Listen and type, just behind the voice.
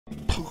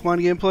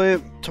Pokemon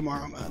gameplay?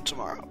 Tomorrow, man,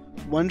 tomorrow.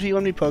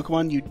 1v1 me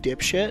Pokemon, you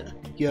dipshit?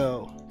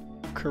 Yo,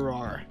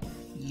 Karar,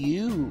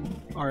 you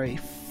are a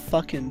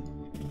fucking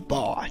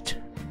bot.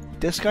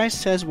 This guy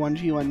says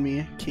 1v1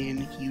 me,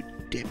 Keen, you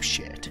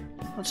dipshit.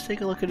 Let's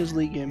take a look at his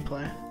league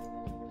gameplay.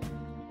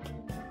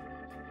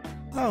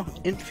 Oh,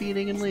 int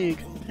feeding in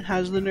league. It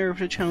has the nerve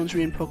to challenge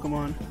me in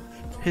Pokemon.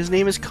 His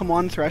name is Come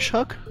On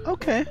Threshhook?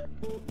 Okay.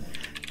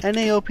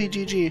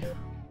 NAOPGG.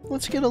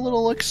 Let's get a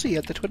little look-see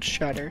at the Twitch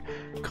chatter.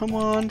 Come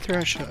on,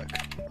 Threshhook.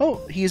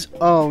 Oh, he's...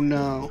 Oh,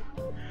 no.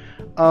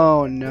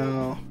 Oh,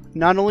 no.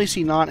 Not only is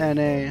he not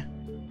NA,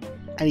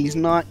 and he's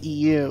not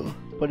EU,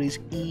 but he's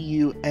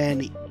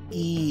EUNE.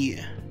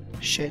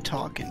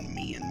 Shit-talking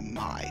me in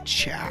my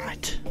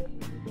chat.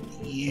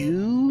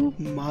 You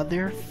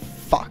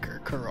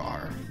motherfucker,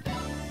 Karar.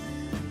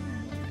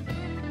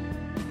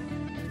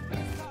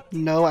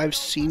 No, I've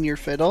seen your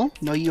fiddle.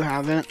 No, you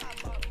haven't.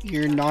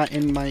 You're not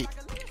in my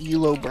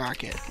ELO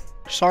bracket.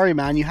 Sorry,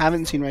 man, you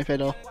haven't seen my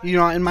fiddle.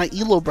 You're not in my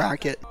ELO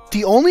bracket.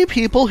 The only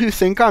people who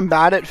think I'm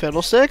bad at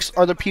fiddlesticks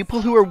are the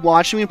people who are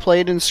watching me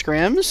play it in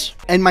scrims,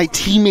 and my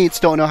teammates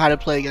don't know how to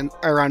play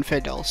around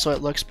fiddle, so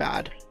it looks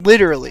bad.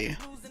 Literally.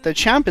 The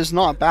champ is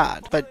not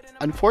bad, but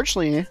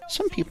unfortunately,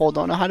 some people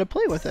don't know how to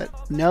play with it.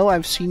 No,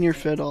 I've seen your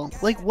fiddle.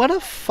 Like, what a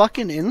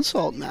fucking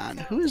insult, man.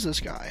 Who is this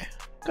guy?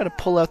 Gotta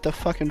pull out the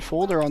fucking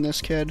folder on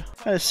this kid.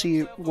 Gotta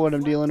see what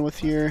I'm dealing with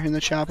here in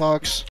the chat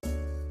box.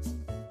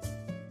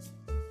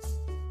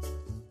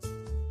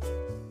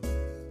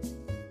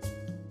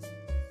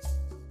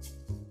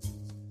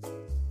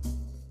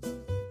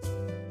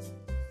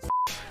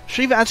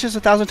 She've asked this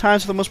 1,000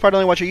 times, for the most part I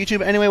only watch your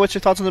YouTube. Anyway, what's your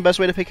thoughts on the best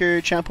way to pick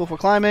your champ pool for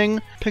climbing?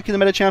 Picking the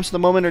meta champs at the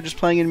moment, or just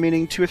playing in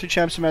meaning 2 or 3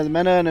 champs no matter the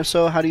meta? And if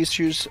so, how do you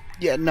choose?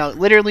 Yeah, no,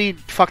 literally,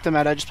 fuck the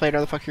meta. Just play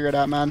whatever the fuck you're good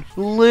at, man.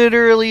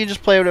 Literally,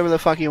 just play whatever the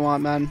fuck you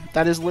want, man.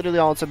 That is literally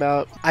all it's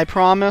about. I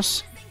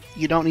promise,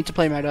 you don't need to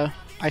play meta.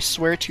 I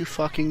swear to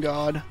fucking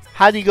God.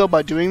 How do you go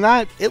about doing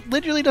that? It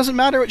literally doesn't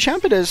matter what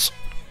champ it is.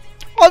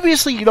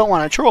 Obviously, you don't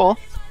want to troll.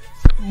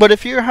 But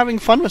if you're having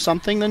fun with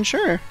something, then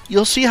sure.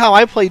 You'll see how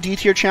I play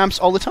D-tier champs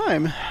all the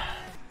time.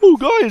 Oh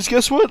guys,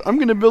 guess what? I'm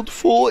gonna build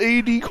full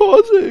AD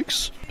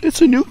KHA'ZIX.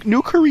 It's a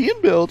new Korean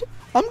build.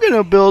 I'm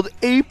gonna build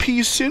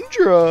AP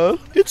Syndra.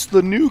 It's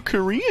the new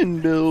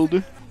Korean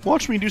build.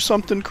 Watch me do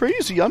something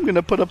crazy. I'm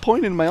gonna put a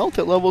point in my ult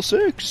at level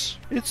 6.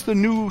 It's the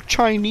new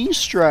Chinese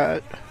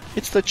strat.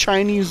 It's the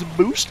Chinese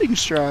boosting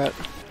strat.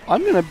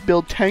 I'm gonna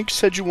build Tank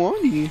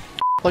Sejuani.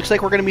 Looks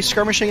like we're going to be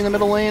skirmishing in the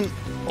middle lane.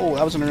 Oh,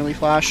 that was an early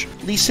flash.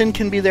 Lee Sin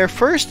can be there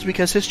first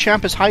because his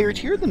champ is higher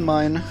tier than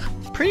mine.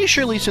 Pretty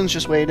sure Lee Sin's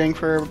just waiting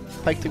for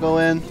Pike to go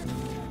in.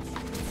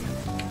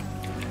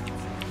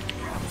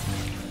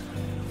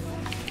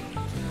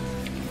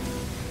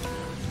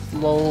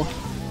 Lol.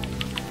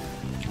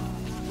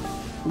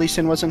 Lee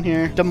Sin wasn't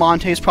here.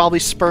 DeMonte's probably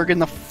spurging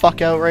the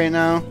fuck out right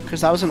now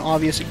because that was an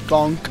obvious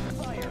gonk.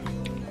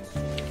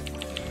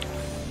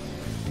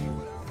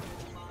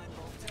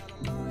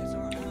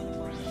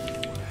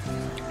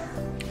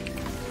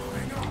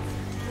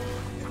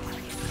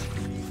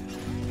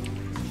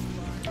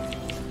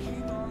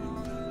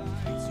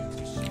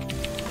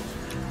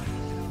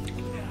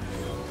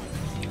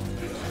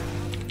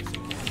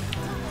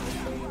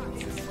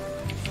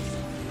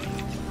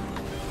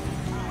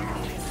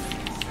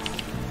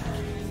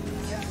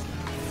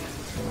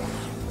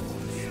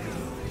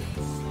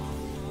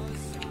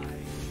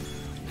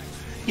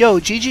 Yo,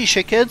 GG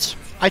shit kids.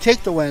 I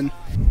take the win.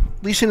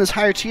 Lee Sin is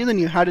higher tier than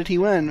you. How did he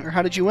win? Or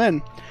how did you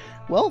win?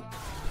 Well,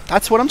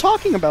 that's what I'm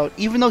talking about.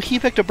 Even though he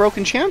picked a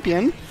broken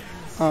champion,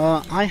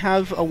 I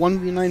have a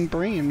 1v9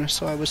 brain,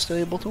 so I was still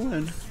able to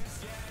win.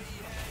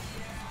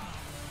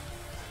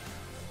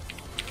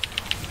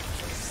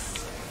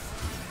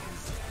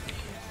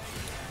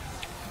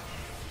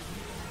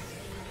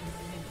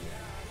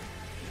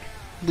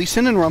 Lee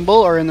Sin and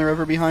Rumble are in the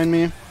river behind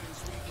me.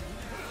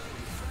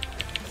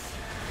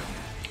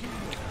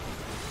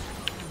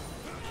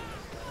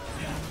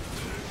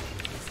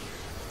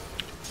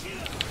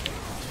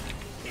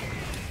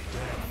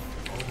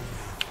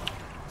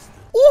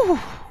 Ooh!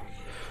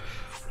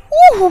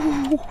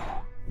 Ooh!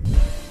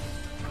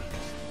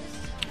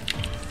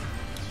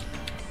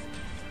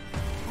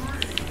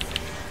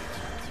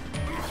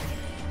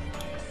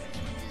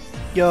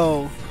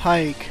 Yo,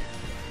 Pike.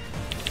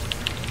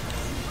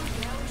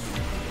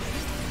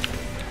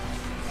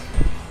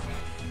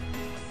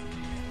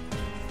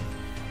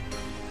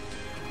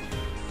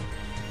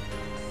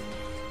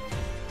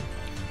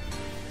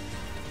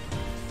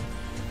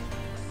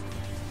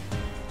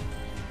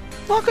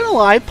 Not gonna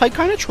lie, Pike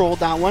kinda trolled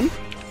that one.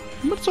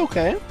 But it's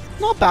okay.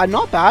 Not bad,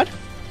 not bad.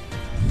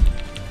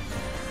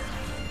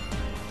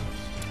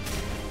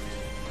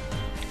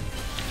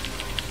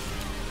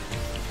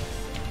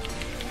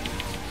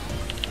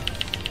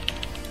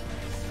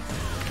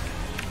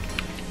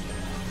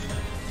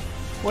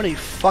 What a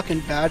fucking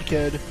bad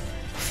kid.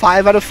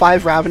 5 out of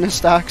 5 Ravenous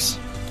stacks.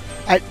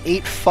 At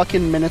 8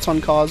 fucking minutes on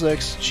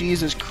KHA'ZIX.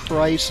 Jesus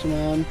Christ,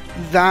 man.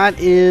 That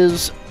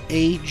is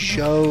a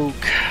joke.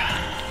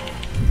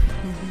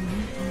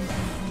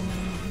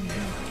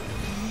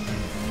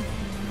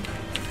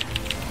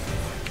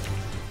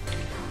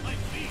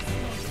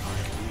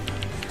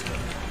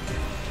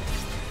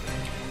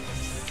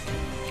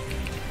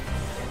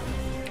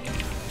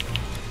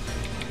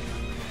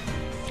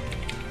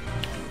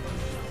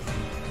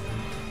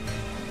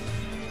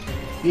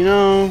 You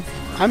know,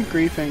 I'm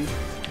griefing.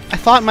 I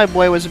thought my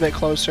boy was a bit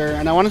closer,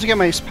 and I wanted to get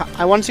my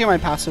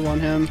passive on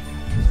him.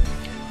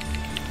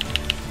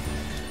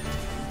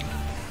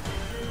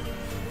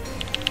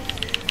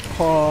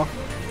 Oh,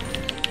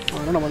 I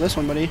don't know about this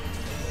one, buddy.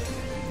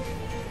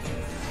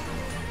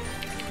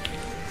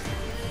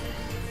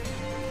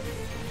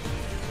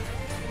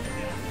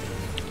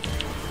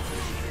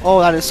 Oh,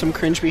 that is some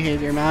cringe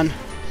behavior, man.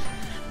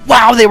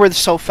 Wow, they were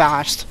so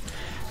fast.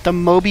 The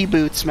Moby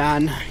boots,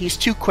 man. He's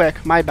too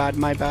quick. My bad,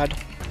 my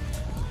bad.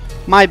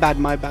 My bad,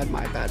 my bad,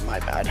 my bad, my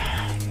bad.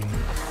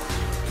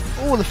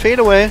 Oh, the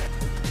fadeaway.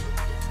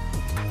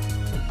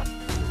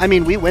 I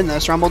mean, we win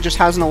this. Rumble just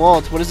has no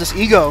ult. What is this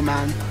ego,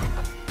 man?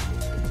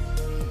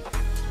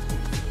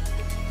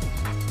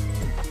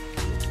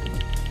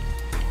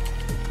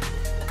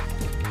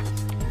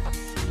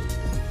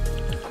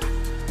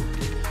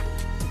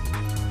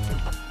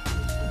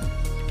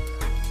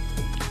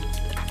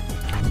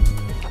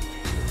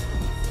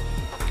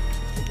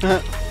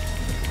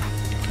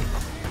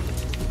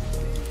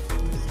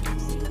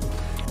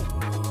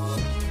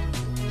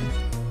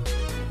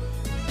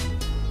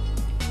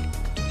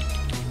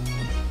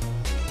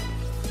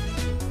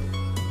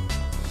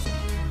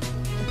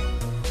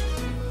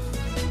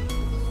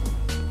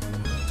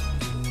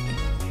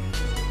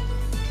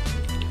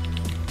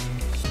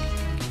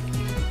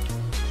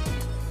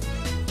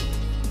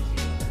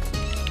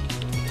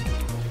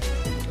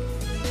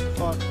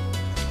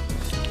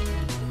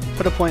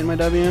 Put a point in my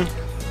W.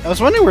 I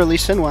was wondering where Lee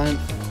Sin went.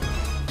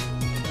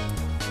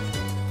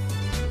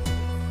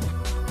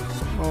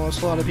 Oh,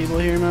 it's a lot of people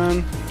here, man.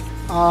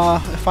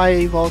 If I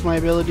evolve my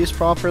abilities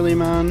properly,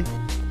 man.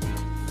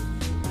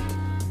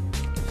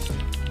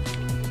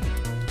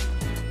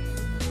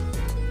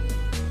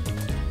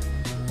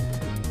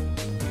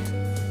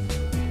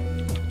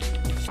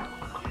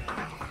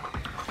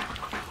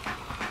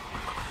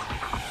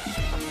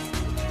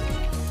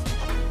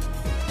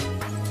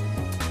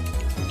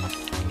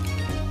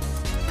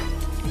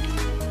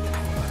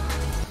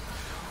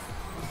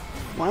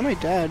 Why am I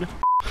dead?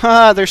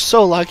 Ha, they're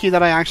so lucky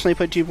that I actually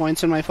put 2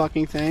 points in my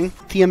fucking thing.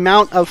 The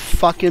amount of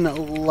fucking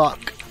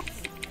luck.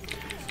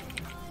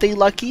 They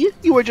lucky?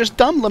 You are just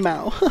dumb,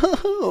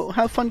 Lamau.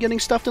 Have fun getting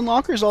stuffed in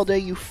lockers all day,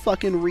 you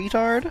fucking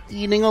retard.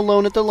 Eating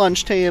alone at the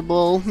lunch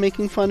table,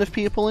 making fun of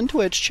people in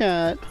Twitch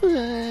chat.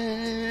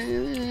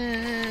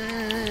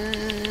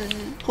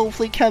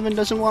 Hopefully Kevin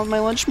doesn't want my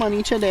lunch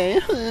money today.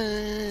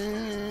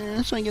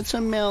 So I get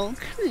some milk.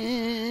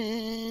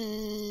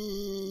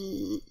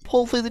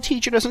 Hopefully the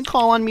teacher doesn't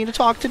call on me to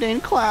talk today in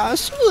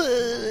class.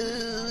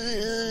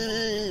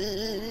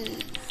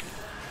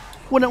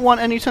 Wouldn't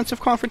want any sense of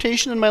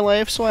confrontation in my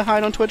life, so I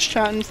hide on Twitch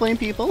chat and flame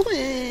people.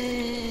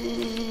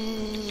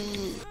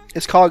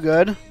 Is Caw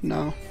good?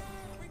 No.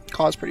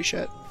 Caw's pretty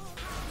shit.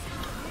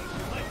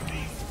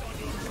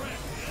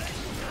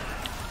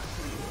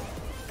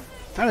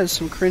 That is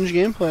some cringe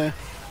gameplay.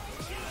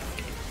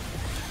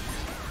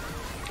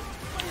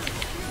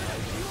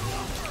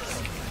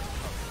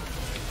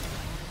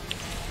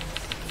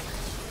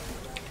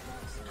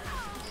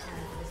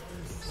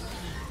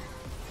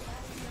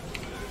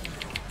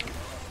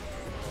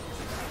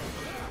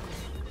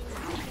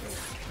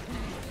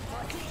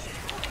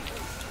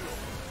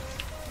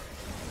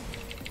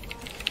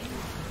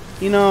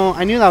 You know,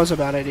 I knew that was a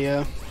bad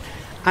idea.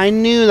 I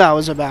knew that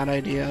was a bad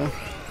idea.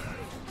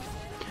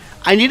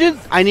 I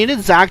needed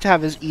Zach to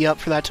have his E up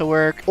for that to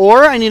work.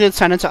 Or I needed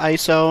Senna to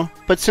ISO.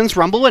 But since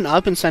Rumble went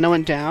up and Senna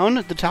went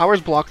down, the towers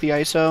blocked the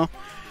ISO.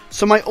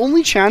 So my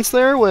only chance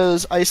there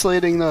was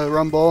isolating the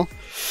Rumble.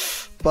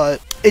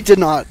 But it did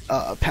not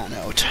pan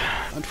out,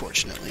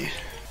 unfortunately.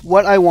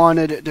 What I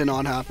wanted did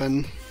not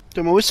happen.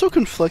 I'm always so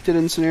conflicted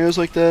in scenarios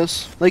like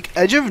this. Like,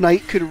 Edge of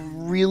Night could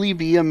really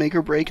be a make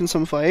or break in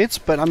some fights,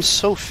 but I'm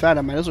so fed,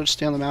 I might as well just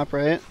stay on the map,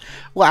 right?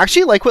 Well, I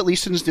actually like what Lee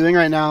Sin's doing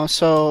right now,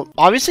 so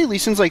obviously Lee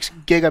Sin's like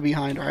giga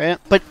behind, right?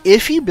 But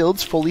if he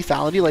builds full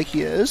lethality like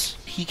he is,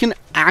 he can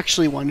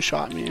actually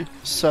one-shot me.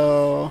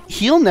 So,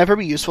 he'll never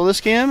be useful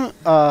this game,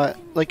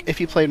 like if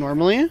he played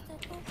normally.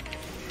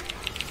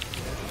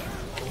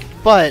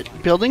 But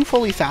building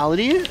full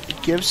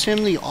lethality gives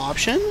him the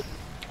option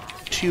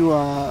to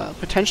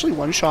potentially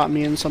one-shot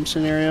me in some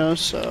scenarios,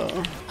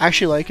 so I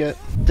actually like it.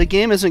 The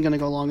game isn't going to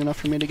go long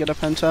enough for me to get a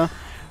penta.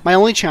 My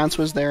only chance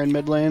was there in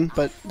mid lane,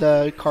 but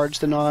the cards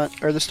did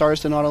not, or the stars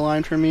did not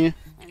align for me.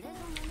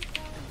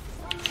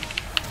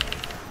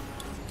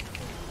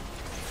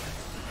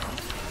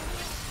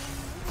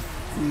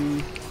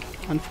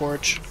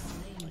 Unfortunate.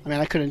 I mean,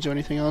 I couldn't do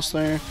anything else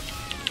there.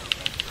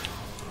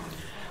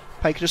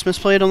 Pyke just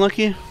misplayed,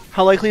 unlucky.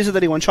 How likely is it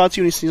that he one-shots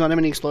you when he sneezes on him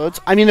and he explodes?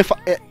 I mean,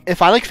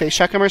 if I like face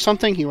check him or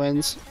something, he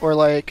wins. Or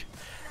like,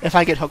 if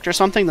I get hooked or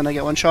something, then I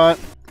get one shot.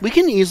 We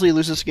can easily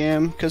lose this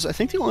game, because I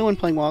think the only one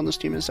playing well on this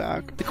team is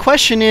Zach. The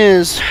question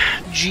is,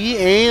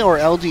 GA or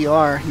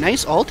LDR?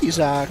 Nice ulti,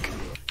 Zach.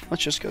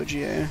 Let's just go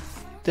GA.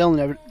 They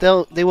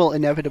will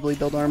inevitably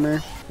build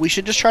armor. We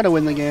should just try to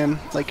win the game,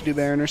 like do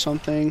Baron or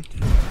something.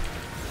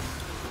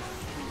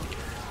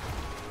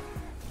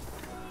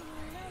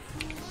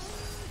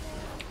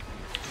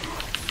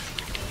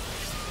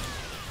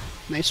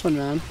 Nice one,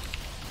 man.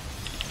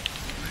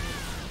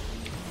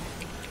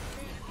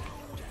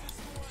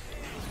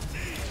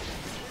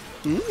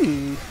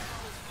 Hmm.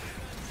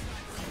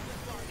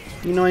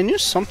 You know, I knew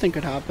something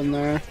could happen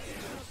there.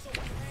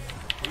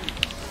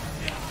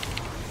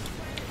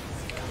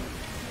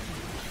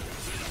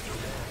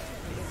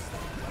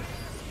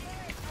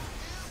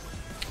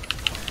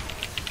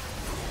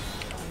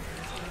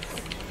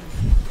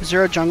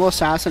 Zero jungle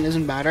assassin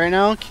isn't bad right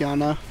now,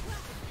 Kiana.